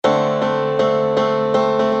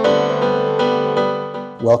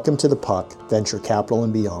Welcome to The Puck, Venture Capital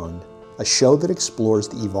and Beyond, a show that explores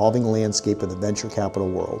the evolving landscape of the venture capital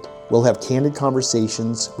world. We'll have candid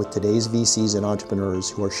conversations with today's VCs and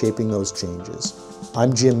entrepreneurs who are shaping those changes.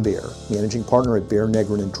 I'm Jim Beer, managing partner at Beer,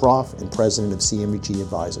 Negrin & Troff and president of CMBG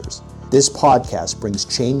Advisors. This podcast brings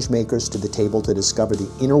change makers to the table to discover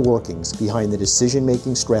the inner workings behind the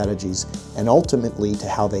decision-making strategies and ultimately to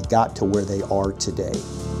how they got to where they are today.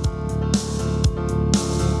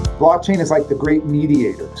 Blockchain is like the great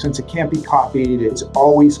mediator. Since it can't be copied, it's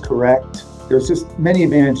always correct. There's just many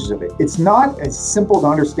advantages of it. It's not as simple to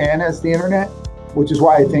understand as the internet, which is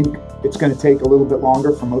why I think it's going to take a little bit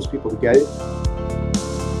longer for most people to get it.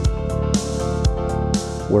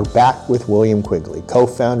 We're back with William Quigley,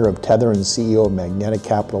 co-founder of Tether and CEO of Magnetic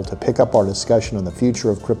Capital, to pick up our discussion on the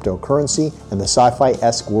future of cryptocurrency and the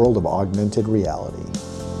sci-fi-esque world of augmented reality.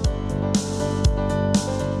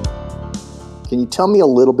 Can you tell me a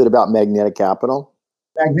little bit about Magnetic Capital?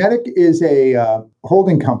 Magnetic is a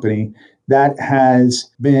holding company that has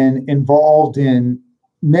been involved in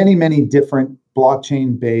many, many different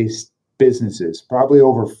blockchain-based businesses, probably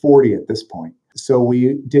over 40 at this point. So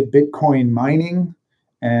we did Bitcoin mining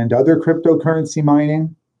and other cryptocurrency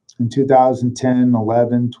mining in 2010,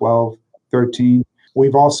 11, 12, 13.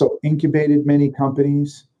 We've also incubated many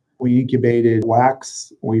companies. We incubated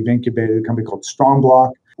Wax. We've incubated a company called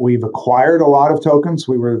Strongblock. We've acquired a lot of tokens.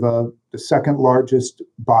 We were the second largest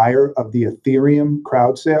buyer of the Ethereum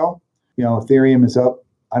crowd sale. You know, Ethereum is up,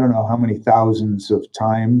 I don't know how many thousands of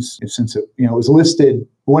times since it was listed,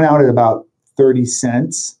 went out at about 30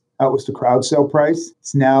 cents. That was the crowd sale price.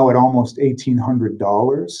 It's now at almost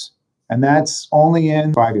 $1,800. And that's only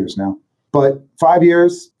in 5 years now. But 5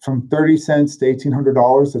 years from 30 cents to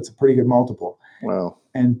 $1,800, that's a pretty good multiple. Wow.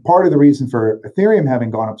 And part of the reason for Ethereum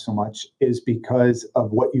having gone up so much is because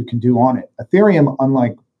of what you can do on it. Ethereum,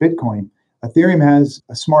 unlike Bitcoin, Ethereum has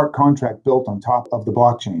a smart contract built on top of the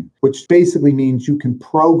blockchain, which basically means you can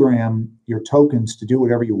program your tokens to do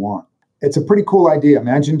whatever you want. It's a pretty cool idea.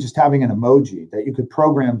 Imagine just having an emoji that you could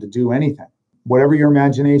program to do anything, whatever your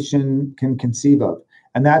imagination can conceive of.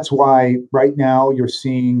 And that's why right now you're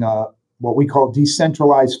seeing what we call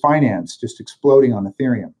decentralized finance just exploding on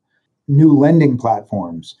Ethereum. New lending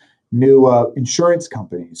platforms, new insurance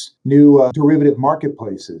companies, new derivative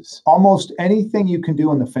marketplaces. Almost anything you can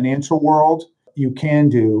do in the financial world, you can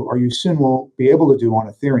do, or you soon will be able to do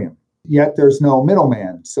on Ethereum. Yet there's no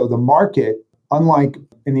middleman. So the market, unlike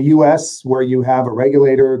in the US, where you have a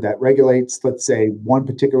regulator that regulates, let's say, one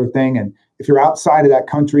particular thing, and if you're outside of that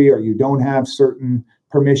country or you don't have certain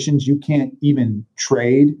permissions, you can't even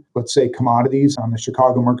trade, let's say, commodities on the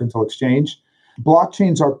Chicago Mercantile Exchange.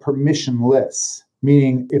 Blockchains are permissionless,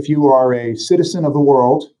 meaning if you are a citizen of the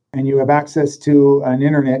world and you have access to an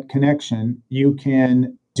internet connection, you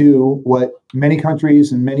can do what many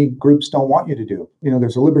countries and many groups don't want you to do. You know,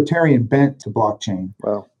 there's a libertarian bent to blockchain.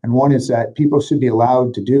 Wow. And one is that people should be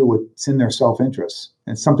allowed to do what's in their self-interest.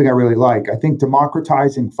 And it's something I really like. I think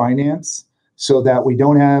democratizing finance so that we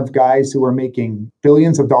don't have guys who are making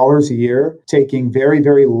billions of dollars a year, taking very,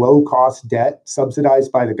 very low cost debt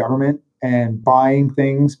subsidized by the government and buying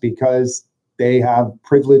things because they have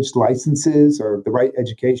privileged licenses or the right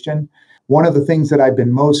education. One of the things that I've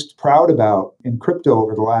been most proud about in crypto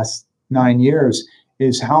over the last 9 years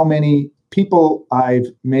is how many people I've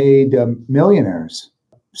made millionaires,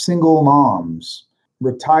 single moms,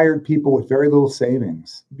 retired people with very little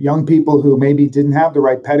savings, young people who maybe didn't have the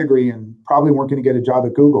right pedigree and probably weren't going to get a job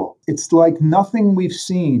at Google. It's like nothing we've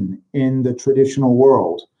seen in the traditional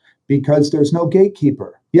world because there's no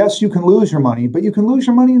gatekeeper. Yes, you can lose your money, but you can lose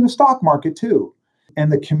your money in the stock market too. And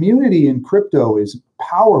the community in crypto is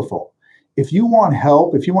powerful. If you want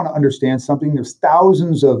help, if you want to understand something, there's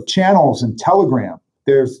thousands of channels in Telegram.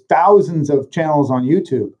 There's thousands of channels on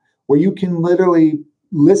YouTube where you can literally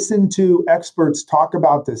listen to experts talk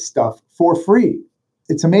about this stuff for free.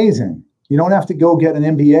 It's amazing. You don't have to go get an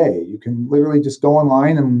MBA. You can literally just go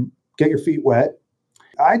online and get your feet wet.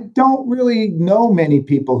 I don't really know many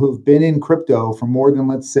people who've been in crypto for more than,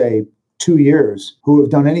 let's say, 2 years who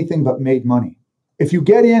have done anything but made money. If you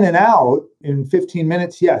get in and out in 15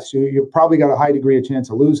 minutes, yes, you've probably got a high degree of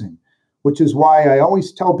chance of losing, which is why I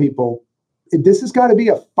always tell people, this has got to be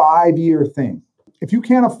a 5-year thing. If you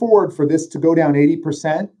can't afford for this to go down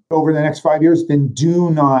 80% over the next 5 years, then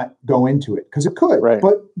do not go into it because it could. Right.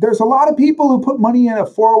 But there's a lot of people who put money in a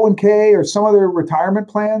 401k or some other retirement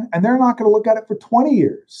plan, and they're not going to look at it for 20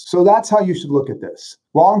 years. So that's how you should look at this.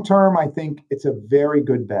 Long term, I think it's a very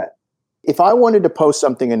good bet. If I wanted to post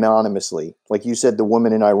something anonymously, like you said, the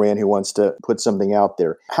woman in Iran who wants to put something out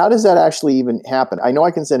there, how does that actually even happen? I know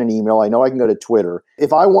I can send an email. I know I can go to Twitter.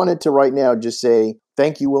 If I wanted to right now just say,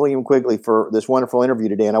 Thank you, William Quigley, for this wonderful interview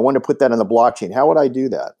today. And I want to put that on the blockchain. How would I do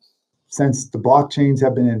that? Since the blockchains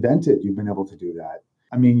have been invented, you've been able to do that.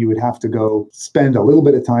 I mean, you would have to go spend a little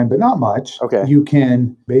bit of time, but not much. Okay. You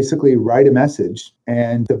can basically write a message.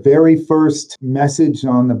 And the very first message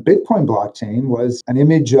on the Bitcoin blockchain was an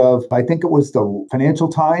image of, I think it was the Financial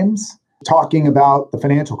Times, talking about the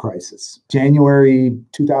financial crisis, January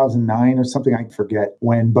 2009 or something, I forget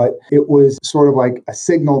when, but it was sort of like a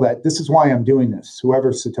signal that this is why I'm doing this.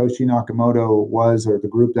 Whoever Satoshi Nakamoto was, or the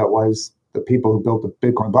group that was, the people who built the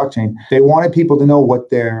Bitcoin blockchain, they wanted people to know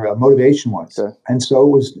what their motivation was. Okay. And so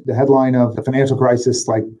it was the headline of the financial crisis,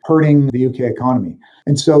 like hurting the UK economy.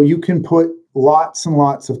 And so you can put lots and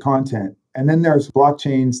lots of content. And then there's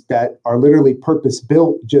blockchains that are literally purpose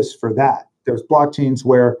built just for that. There's blockchains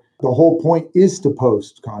where the whole point is to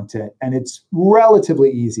post content, and it's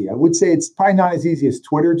relatively easy. I would say it's probably not as easy as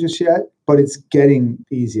Twitter just yet, but it's getting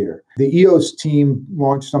easier. The EOS team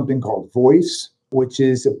launched something called Voice, which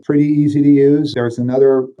is pretty easy to use. There's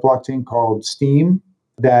another blockchain called Steam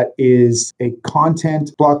that is a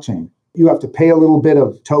content blockchain. You have to pay a little bit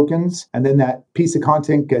of tokens, and then that piece of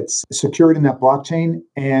content gets secured in that blockchain,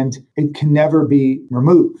 and it can never be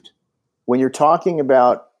removed. When you're talking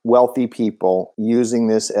about wealthy people using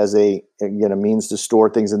this as a means to store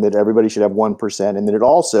things, and that everybody should have 1%, and that it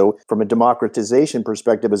also, from a democratization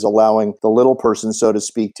perspective, is allowing the little person, so to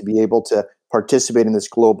speak, to be able to participate in this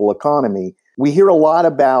global economy. We hear a lot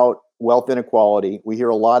about wealth inequality. We hear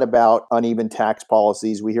a lot about uneven tax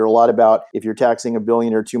policies. We hear a lot about if you're taxing a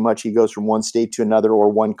billionaire too much, he goes from one state to another or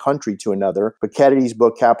one country to another. But Kennedy's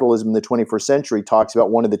book, Capitalism in the 21st Century, talks about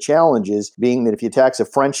one of the challenges being that if you tax a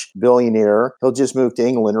French billionaire, he'll just move to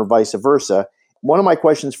England or vice versa. One of my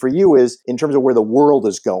questions for you is, in terms of where the world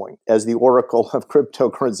is going as the oracle of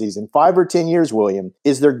cryptocurrencies, in 5 or 10 years, William,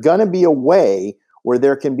 is there going to be a way where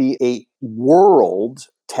there can be a world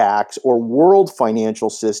tax or world financial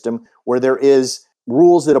system where there is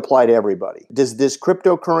rules that apply to everybody? Does this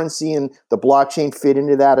cryptocurrency and the blockchain fit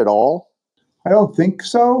into that at all? I don't think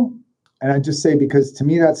so. And I just say, because to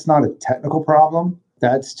me, that's not a technical problem.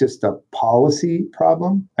 That's just a policy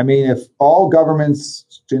problem. I mean, if all governments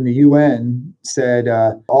in the UN said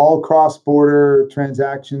all cross-border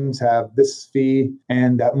transactions have this fee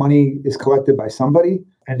and that money is collected by somebody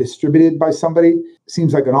and distributed by somebody,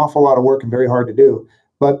 seems like an awful lot of work and very hard to do.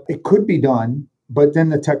 But it could be done, but then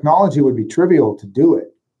the technology would be trivial to do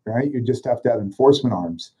it, right? You just have to have enforcement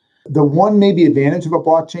arms. The one maybe advantage of a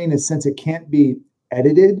blockchain is, since it can't be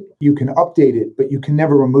edited, you can update it, but you can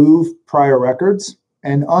never remove prior records.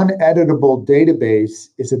 An un-editable database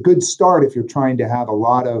is a good start if you're trying to have a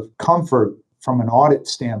lot of comfort from an audit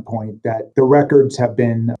standpoint that the records have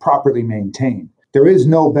been properly maintained. There is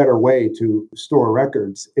no better way to store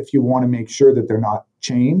records if you want to make sure that they're not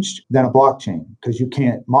changed than a blockchain, because you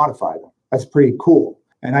can't modify them. That's pretty cool.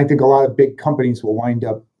 And I think a lot of big companies will wind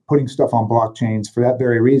up putting stuff on blockchains for that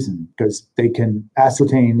very reason, because they can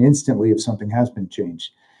ascertain instantly if something has been changed.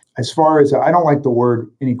 As far as, I don't like the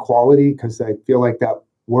word inequality, because I feel like that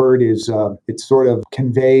word is, it sort of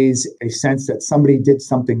conveys a sense that somebody did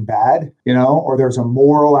something bad, or there's a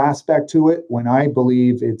moral aspect to it, when I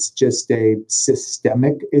believe it's just a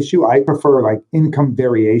systemic issue. I prefer like income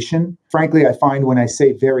variation. Frankly, I find when I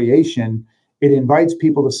say variation, it invites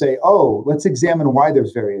people to say, oh, let's examine why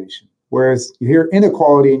there's variation. Whereas you hear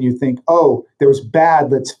inequality and you think, oh, there's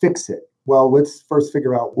bad, let's fix it. Well, let's first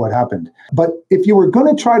figure out what happened. But if you were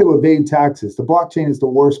going to try to evade taxes, the blockchain is the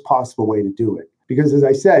worst possible way to do it. Because as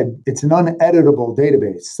I said, it's an uneditable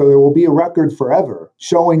database. So there will be a record forever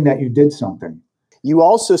showing that you did something. You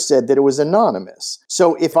also said that it was anonymous.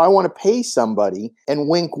 So if I want to pay somebody, and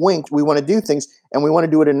wink, wink, we want to do things and we want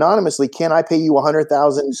to do it anonymously, can I pay you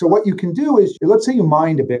 $100,000? So what you can do is, let's say you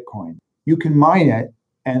mined a Bitcoin. You can mine it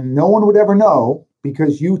and no one would ever know,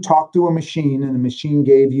 because you talked to a machine and the machine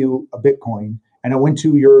gave you a Bitcoin and it went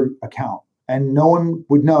to your account. And no one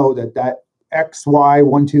would know that that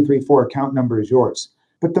XY1234 account number is yours.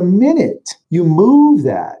 But the minute you move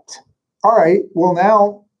that, all right, well,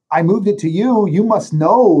 now I moved it to you. You must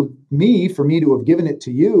know me for me to have given it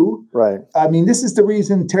to you. Right. I mean, this is the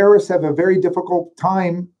reason terrorists have a very difficult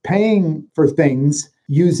time paying for things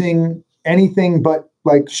using anything but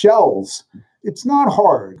like shells. It's not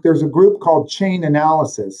hard. There's a group called Chain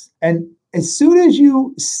Analysis. And as soon as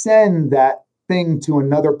you send that thing to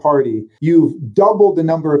another party, you've doubled the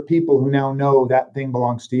number of people who now know that thing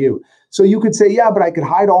belongs to you. So you could say, yeah, but I could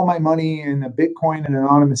hide all my money in a Bitcoin and an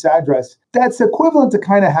anonymous address. That's equivalent to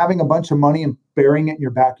kind of having a bunch of money and burying it in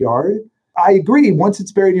your backyard. I agree. Once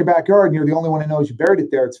it's buried in your backyard and you're the only one who knows you buried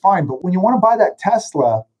it there, it's fine. But when you want to buy that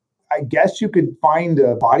Tesla, I guess you could find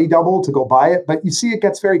a body double to go buy it, but you see it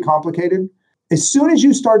gets very complicated. As soon as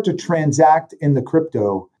you start to transact in the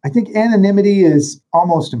crypto, I think anonymity is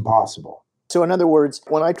almost impossible. So in other words,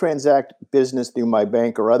 when I transact business through my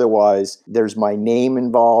bank or otherwise, there's my name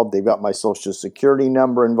involved. They've got my social security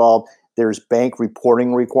number involved. There's bank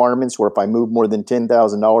reporting requirements where if I move more than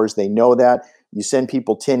 $10,000, they know that. You send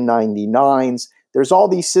people 1099s. There's all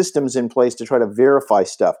these systems in place to try to verify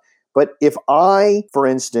stuff. But if I, for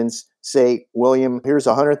instance, say, William, here's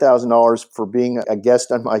 $100,000 for being a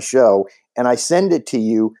guest on my show, and I send it to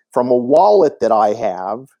you from a wallet that I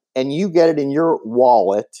have, and you get it in your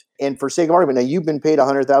wallet, and for sake of argument, now you've been paid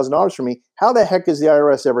 $100,000 from me, how the heck is the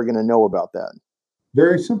IRS ever going to know about that?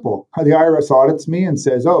 Very simple. The IRS audits me and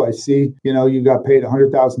says, oh, I see, you got paid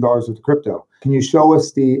 $100,000 with crypto. Can you show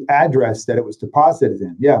us the address that it was deposited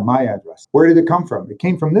in? Yeah, my address. Where did it come from? It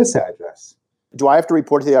came from this address. Do I have to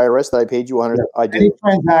report to the IRS that I paid you $100,000? Yeah. I do. Any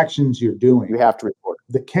transactions you're doing, you have to report.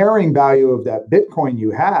 The carrying value of that Bitcoin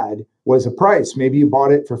you had was a price. Maybe you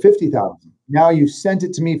bought it for $50,000. Now you sent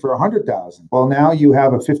it to me for $100,000. Well, now you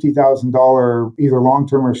have a $50,000 either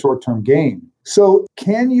long-term or short-term gain. So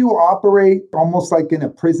can you operate almost like in a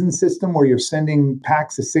prison system where you're sending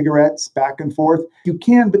packs of cigarettes back and forth? You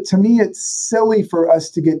can, but to me, it's silly for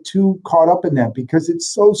us to get too caught up in that because it's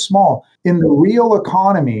so small. In the real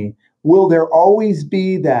economy, will there always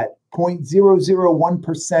be that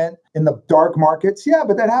 0.001% in the dark markets? Yeah,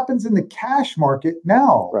 but that happens in the cash market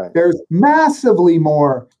now. Right. There's massively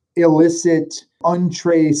more illicit,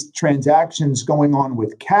 untraced transactions going on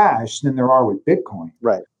with cash than there are with Bitcoin.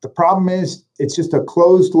 Right. The problem is it's just a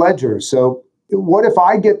closed ledger. So what if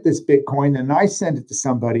I get this Bitcoin and I send it to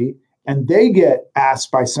somebody and they get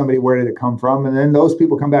asked by somebody, where did it come from? And then those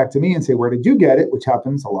people come back to me and say, where did you get it? Which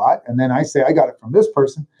happens a lot. And then I say, I got it from this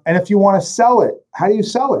person. And if you want to sell it, how do you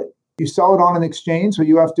sell it? You sell it on an exchange, so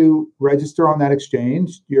you have to register on that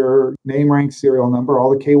exchange, your name, rank, serial number, all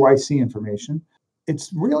the KYC information.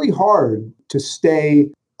 It's really hard to stay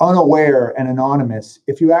unaware and anonymous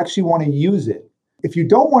if you actually want to use it. If you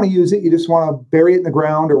don't want to use it, you just want to bury it in the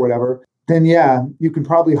ground or whatever, then yeah, you can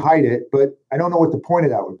probably hide it, but I don't know what the point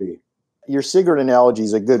of that would be. Your cigarette analogy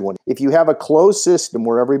is a good one. If you have a closed system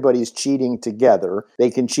where everybody's cheating together,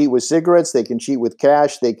 they can cheat with cigarettes, they can cheat with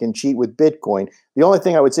cash, they can cheat with Bitcoin. The only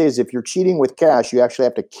thing I would say is if you're cheating with cash, you actually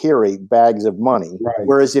have to carry bags of money. Right.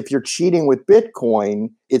 Whereas if you're cheating with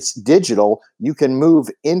Bitcoin, it's digital. You can move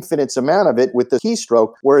infinite amount of it with the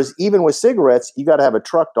keystroke. Whereas even with cigarettes, you got to have a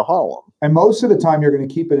truck to haul them. And most of the time, you're going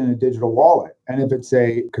to keep it in a digital wallet. And if it's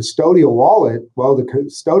a custodial wallet, well, the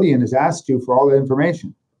custodian has asked you for all the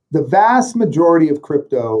information. The vast majority of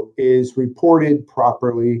crypto is reported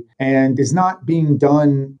properly and is not being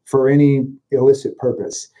done for any illicit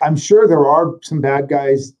purpose. I'm sure there are some bad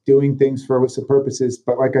guys doing things for illicit purposes,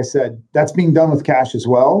 but like I said, that's being done with cash as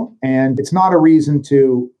well. And it's not a reason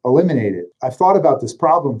to eliminate it. I've thought about this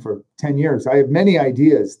problem for 10 years. I have many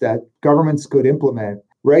ideas that governments could implement,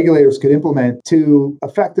 regulators could implement to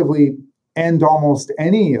effectively end almost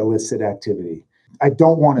any illicit activity. I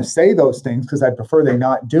don't want to say those things because I prefer they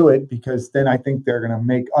not do it, because then I think they're going to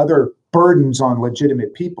make other burdens on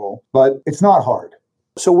legitimate people, but it's not hard.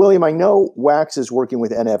 So, William, I know Wax is working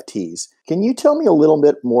with NFTs. Can you tell me a little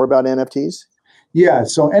bit more about NFTs? Yeah,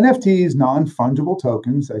 so NFTs, non-fungible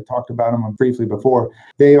tokens, I talked about them briefly before.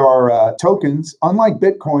 They are tokens, unlike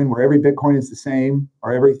Bitcoin, where every Bitcoin is the same,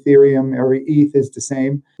 or every Ethereum, every ETH is the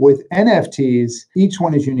same. With NFTs, each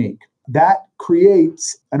one is unique. That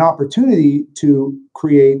creates an opportunity to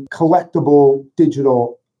create collectible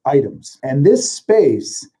digital items. And this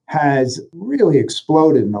space has really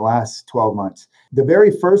exploded in the last 12 months. The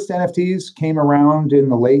very first NFTs came around in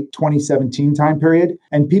the late 2017 time period,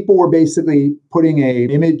 and people were basically putting an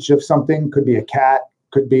image of something, could be a cat,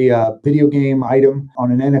 could be a video game item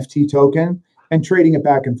on an NFT token, and trading it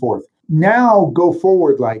back and forth. Now, go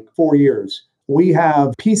forward like 4 years. We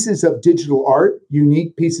have pieces of digital art,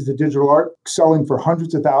 unique pieces of digital art, selling for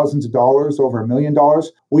hundreds of thousands of dollars, over $1 million.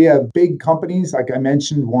 We have big companies, like I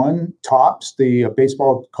mentioned, one, Topps, the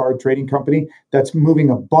baseball card trading company, that's moving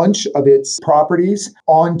a bunch of its properties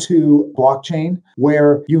onto blockchain,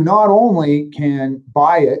 where you not only can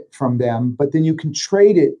buy it from them, but then you can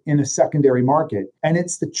trade it in a secondary market. And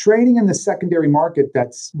it's the trading in the secondary market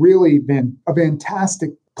that's really been a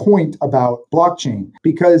fantastic point about blockchain,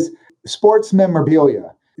 because sports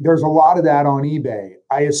memorabilia, there's a lot of that on eBay.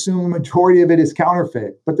 I assume the majority of it is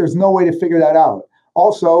counterfeit, but there's no way to figure that out.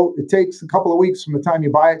 Also, it takes a couple of weeks from the time you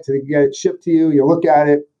buy it to get it shipped to you. You look at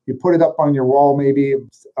it, you put it up on your wall, maybe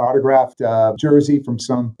autographed jersey from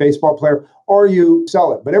some baseball player, or you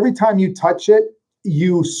sell it. But every time you touch it,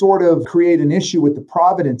 you sort of create an issue with the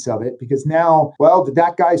provenance of it because now, well, did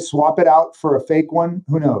that guy swap it out for a fake one?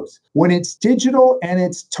 Who knows? When it's digital and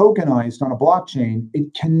it's tokenized on a blockchain,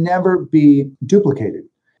 it can never be duplicated.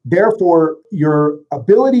 Therefore, your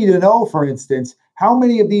ability to know, for instance, how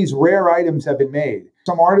many of these rare items have been made.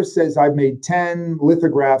 Some artist says, I've made 10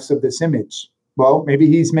 lithographs of this image. Well, maybe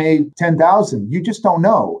he's made 10,000. You just don't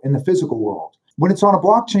know in the physical world. When it's on a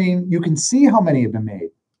blockchain, you can see how many have been made.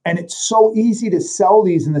 And it's so easy to sell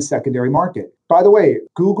these in the secondary market. By the way,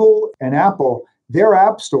 Google and Apple, their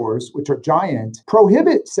app stores, which are giant,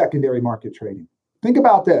 prohibit secondary market trading. Think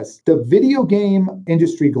about this. The video game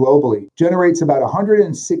industry globally generates about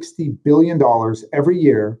 $160 billion every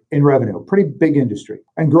year in revenue. Pretty big industry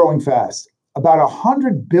and growing fast. About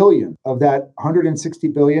 100 billion of that 160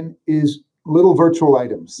 billion is little virtual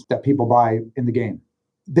items that people buy in the game.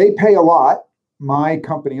 They pay a lot. My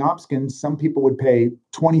company, Opskins, some people would pay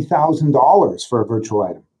 $20,000 for a virtual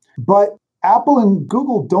item. But Apple and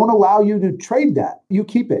Google don't allow you to trade that. You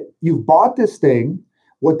keep it. You've bought this thing.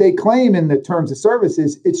 What they claim in the terms of service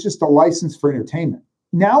is it's just a license for entertainment.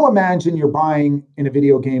 Now imagine you're buying in a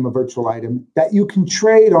video game a virtual item that you can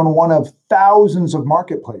trade on one of thousands of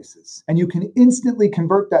marketplaces. And you can instantly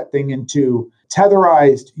convert that thing into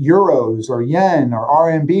tetherized euros or yen or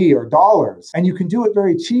RMB or dollars. And you can do it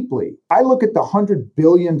very cheaply. I look at the $100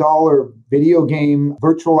 billion video game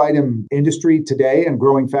virtual item industry today and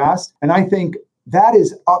growing fast. And I think that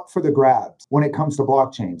is up for the grabs when it comes to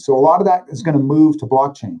blockchain. So a lot of that is going to move to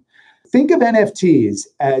blockchain. Think of NFTs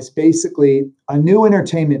as basically a new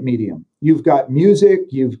entertainment medium. You've got music,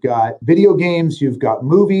 you've got video games, you've got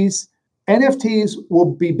movies. NFTs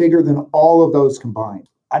will be bigger than all of those combined.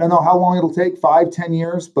 I don't know how long it'll take, 5-10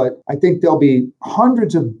 years, but I think there'll be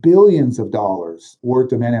hundreds of billions of dollars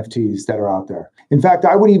worth of NFTs that are out there. In fact,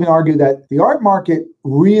 I would even argue that the art market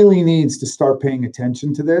really needs to start paying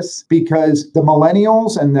attention to this because the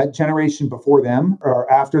millennials and that generation before them,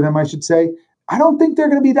 or after them, I should say, I don't think they're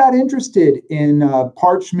going to be that interested in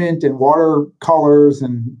parchment and watercolors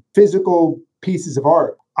and physical pieces of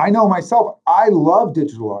art. I know myself, I love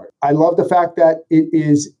digital art. I love the fact that it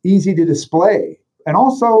is easy to display and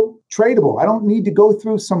also tradable. I don't need to go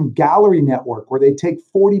through some gallery network where they take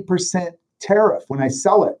 40% tariff when I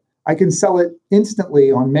sell it. I can sell it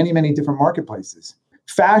instantly on many, many different marketplaces.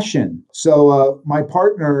 Fashion. So my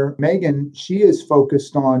partner, Megan, she is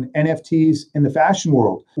focused on NFTs in the fashion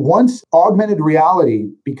world. Once augmented reality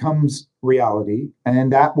becomes reality,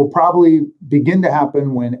 and that will probably begin to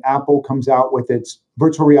happen when Apple comes out with its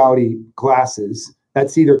virtual reality glasses,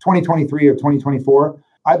 that's either 2023 or 2024,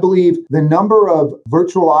 I believe the number of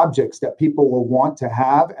virtual objects that people will want to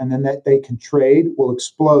have and then that they can trade will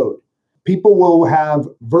explode. People will have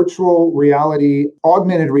virtual reality,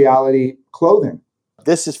 augmented reality clothing.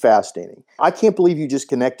 This is fascinating. I can't believe you just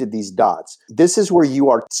connected these dots. This is where you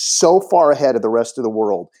are so far ahead of the rest of the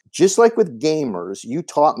world. Just like with gamers, you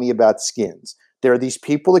taught me about skins. There are these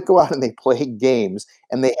people that go out and they play games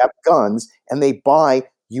and they have guns and they buy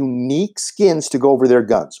unique skins to go over their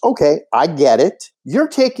guns. Okay, I get it. You're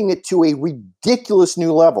taking it to a ridiculous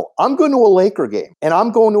new level. I'm going to a Laker game and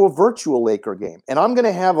I'm going to a virtual Laker game and I'm going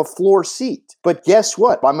to have a floor seat. But guess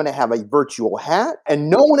what? I'm going to have a virtual hat and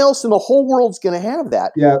no one else in the whole world's going to have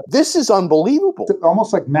that. Yeah. This is unbelievable. It's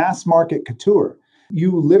almost like mass market couture.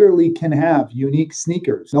 You literally can have unique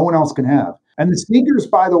sneakers no one else can have. And the sneakers,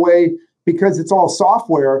 by the way, because it's all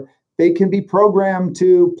software, they can be programmed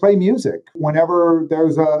to play music whenever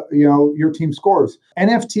there's your team scores.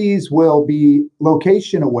 NFTs will be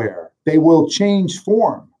location aware. They will change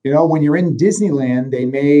form. When you're in Disneyland, they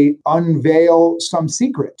may unveil some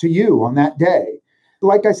secret to you on that day.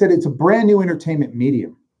 Like I said, it's a brand new entertainment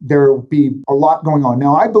medium. There will be a lot going on.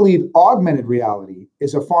 Now, I believe augmented reality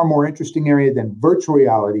is a far more interesting area than virtual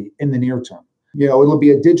reality in the near term. It'll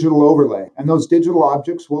be a digital overlay, and those digital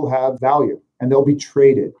objects will have value, and they'll be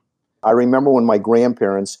traded. I remember when my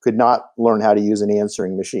grandparents could not learn how to use an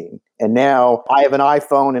answering machine. And now I have an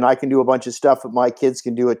iPhone and I can do a bunch of stuff, but my kids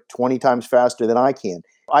can do it 20 times faster than I can.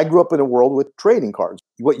 I grew up in a world with trading cards.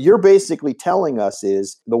 What you're basically telling us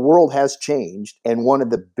is the world has changed. And one of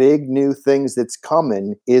the big new things that's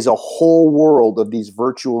coming is a whole world of these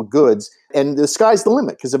virtual goods. And the sky's the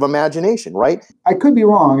limit because of imagination, right? I could be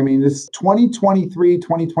wrong. I mean, this 2023,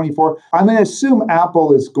 2024, I'm going to assume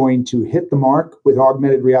Apple is going to hit the mark with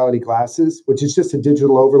augmented reality glasses, which is just a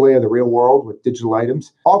digital overlay of the real world with digital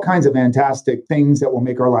items. All kinds of fantastic things that will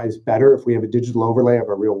make our lives better if we have a digital overlay of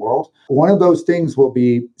a real world. One of those things will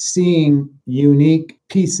be seeing unique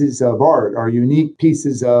pieces of art or unique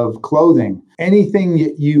pieces of clothing, anything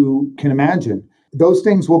that you can imagine. Those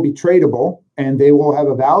things will be tradable and they will have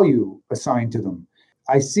a value assigned to them.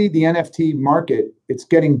 I see the NFT market, it's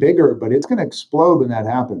getting bigger, but it's going to explode when that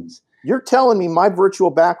happens. You're telling me my virtual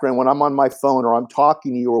background when I'm on my phone or I'm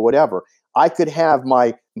talking to you or whatever, I could have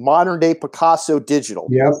my modern day Picasso digital.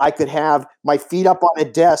 Yep. I could have my feet up on a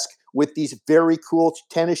desk with these very cool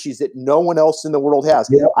tennis shoes that no one else in the world has.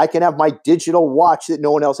 Yep. I can have my digital watch that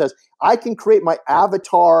no one else has. I can create my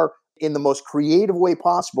avatar in the most creative way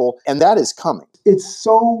possible, and that is coming. It's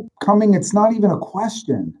so coming, it's not even a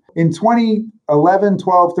question. In 2011,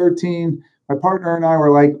 12, 13, my partner and I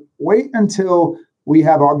were like, wait until we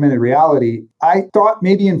have augmented reality. I thought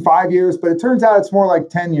maybe in 5 years, but it turns out it's more like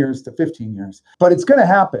 10 years to 15 years. But it's going to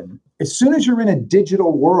happen. As soon as you're in a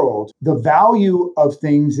digital world, the value of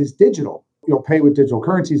things is digital. You'll pay with digital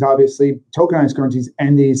currencies, obviously, tokenized currencies,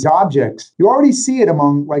 and these objects. You already see it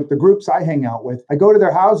among like the groups I hang out with. I go to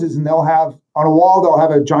their houses and they'll have on a wall, they'll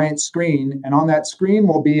have a giant screen. And on that screen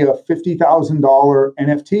will be a $50,000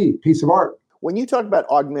 NFT piece of art. When you talk about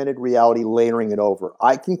augmented reality, layering it over,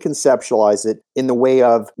 I can conceptualize it in the way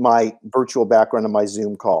of my virtual background on my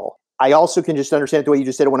Zoom call. I also can just understand the way you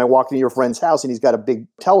just said it when I walk into your friend's house and he's got a big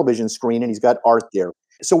television screen and he's got art there.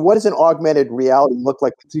 So what does an augmented reality look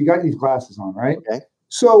like? So you got these glasses on, right? Okay.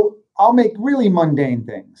 So I'll make really mundane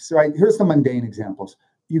things, right? Here's the mundane examples.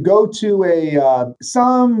 You go to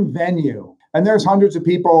some venue and there's hundreds of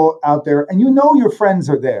people out there and you know your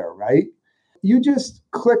friends are there, right? You just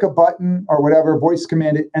click a button or whatever, voice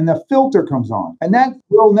command it, and the filter comes on. And that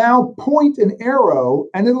will now point an arrow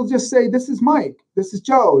and it'll just say, this is Mike, this is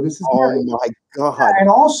Joe, this is Mary. Oh my God. And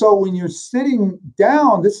also when you're sitting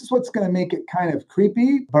down, this is what's going to make it kind of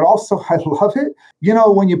creepy, but also I love it. You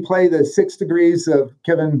know, when you play the 6 Degrees of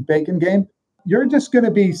Kevin Bacon game, you're just going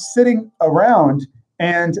to be sitting around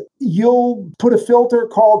and you'll put a filter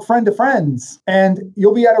called friend to friends and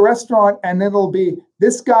you'll be at a restaurant and it'll be,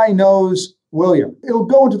 this guy knows William. It'll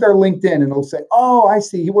go into their LinkedIn and it'll say, oh, I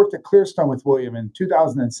see. He worked at Clearstone with William in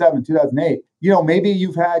 2007, 2008. You know, maybe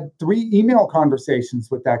you've had 3 email conversations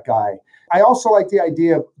with that guy. I also like the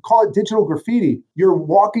idea of, call it digital graffiti. You're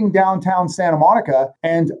walking downtown Santa Monica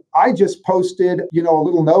and I just posted, a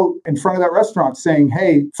little note in front of that restaurant saying,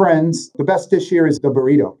 hey, friends, the best dish here is the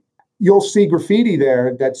burrito. You'll see graffiti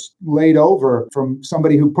there that's laid over from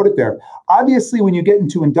somebody who put it there. Obviously, when you get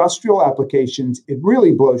into industrial applications, it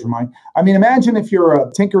really blows your mind. I mean, imagine if you're a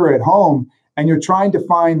tinkerer at home and you're trying to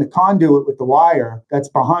find the conduit with the wire that's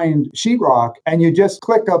behind sheetrock, and you just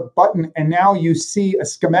click a button and now you see a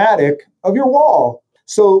schematic of your wall.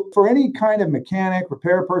 So for any kind of mechanic,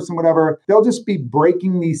 repair person, whatever, they'll just be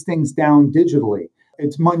breaking these things down digitally.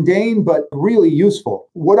 It's mundane, but really useful.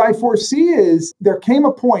 What I foresee is there came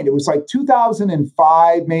a point, it was like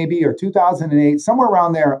 2005 maybe, or 2008, somewhere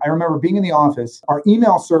around there. I remember being in the office, our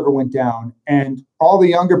email server went down and all the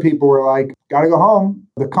younger people were like, gotta go home.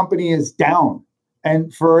 The company is down.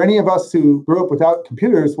 And for any of us who grew up without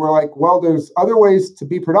computers, we're like, well, there's other ways to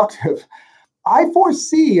be productive. I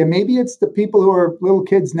foresee, and maybe it's the people who are little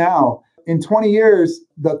kids now, in 20 years,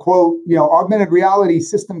 the quote, augmented reality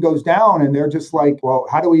system goes down and they're just like, well,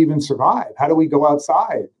 how do we even survive? How do we go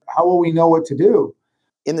outside? How will we know what to do?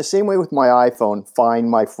 In the same way with my iPhone,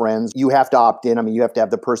 Find My Friends, you have to opt in. I mean, you have to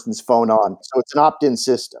have the person's phone on. So it's an opt-in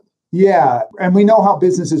system. Yeah. And we know how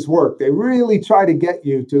businesses work. They really try to get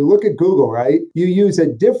you to look at Google, right? You use a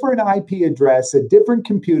different IP address, a different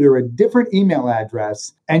computer, a different email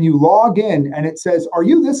address, and you log in and it says, are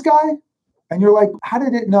you this guy? And you're like, how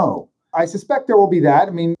did it know? I suspect there will be that.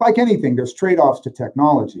 I mean, like anything, there's trade-offs to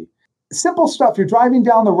technology. Simple stuff, you're driving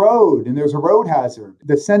down the road and there's a road hazard.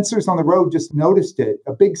 The sensors on the road just noticed it.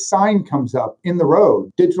 A big sign comes up in the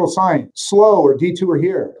road, digital sign, slow or detour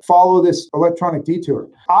here. Follow this electronic detour.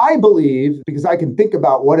 I believe, because I can think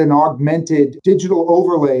about what an augmented digital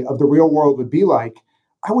overlay of the real world would be like,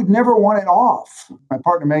 I would never want it off. My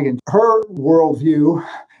partner, Megan, her worldview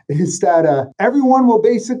is that everyone will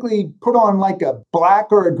basically put on like a black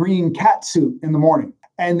or a green cat suit in the morning.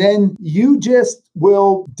 And then you just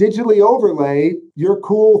will digitally overlay your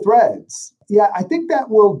cool threads. Yeah, I think that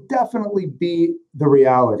will definitely be the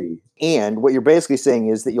reality. And what you're basically saying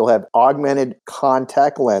is that you'll have augmented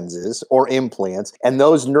contact lenses or implants, and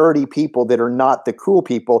those nerdy people that are not the cool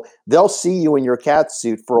people, they'll see you in your cat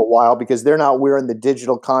suit for a while because they're not wearing the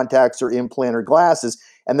digital contacts or implant or glasses,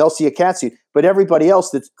 and they'll see a cat suit. But everybody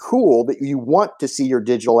else that's cool, that you want to see your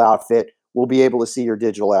digital outfit, will be able to see your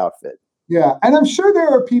digital outfit. Yeah, and I'm sure there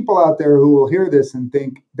are people out there who will hear this and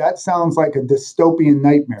think, that sounds like a dystopian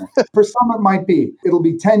nightmare. For some, it might be. It'll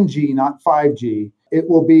be 10G, not 5G. It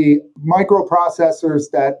will be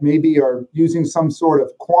microprocessors that maybe are using some sort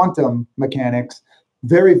of quantum mechanics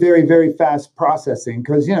very, very, very fast processing.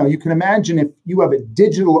 Because, you can imagine if you have a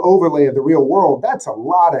digital overlay of the real world, that's a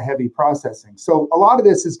lot of heavy processing. So a lot of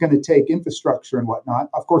this is going to take infrastructure and whatnot.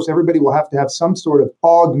 Of course, everybody will have to have some sort of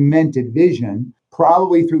augmented vision,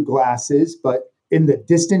 probably through glasses, but in the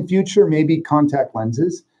distant future, maybe contact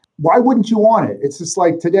lenses. Why wouldn't you want it? It's just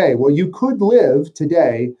like today. Well, you could live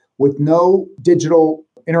today with no digital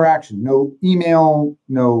interaction, no email,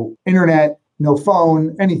 no internet, no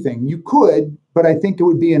phone, anything. You could, but I think it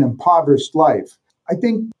would be an impoverished life. I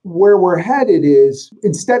think where we're headed is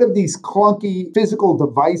instead of these clunky physical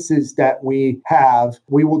devices that we have,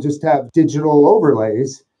 we will just have digital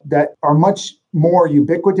overlays that are much more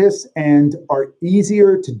ubiquitous and are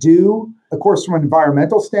easier to do. Of course, from an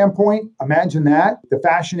environmental standpoint, imagine that. The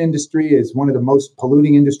fashion industry is one of the most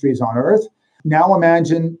polluting industries on earth. Now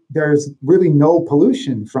imagine there's really no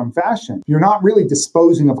pollution from fashion. You're not really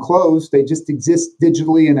disposing of clothes. They just exist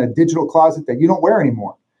digitally in a digital closet that you don't wear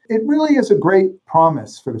anymore. It really is a great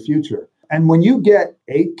promise for the future. And when you get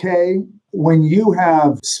 8K, when you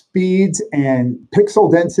have speeds and pixel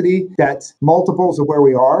density that's multiples of where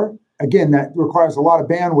we are, again, that requires a lot of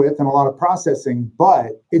bandwidth and a lot of processing,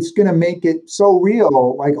 but it's going to make it so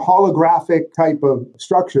real, like holographic type of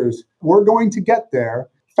structures. We're going to get there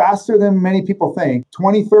faster than many people think.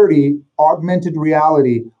 2030, augmented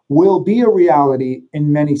reality will be a reality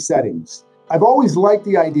in many settings. I've always liked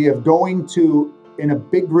the idea of going to, in a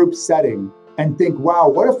big group setting, and think, wow,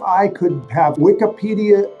 what if I could have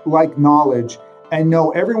Wikipedia-like knowledge and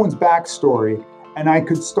know everyone's backstory, and I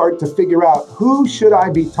could start to figure out who should I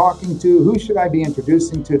be talking to, who should I be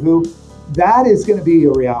introducing to who. That is going to be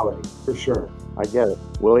a reality for sure. I get it.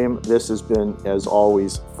 William, this has been, as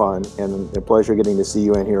always, fun and a pleasure getting to see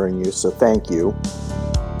you and hearing you. So thank you.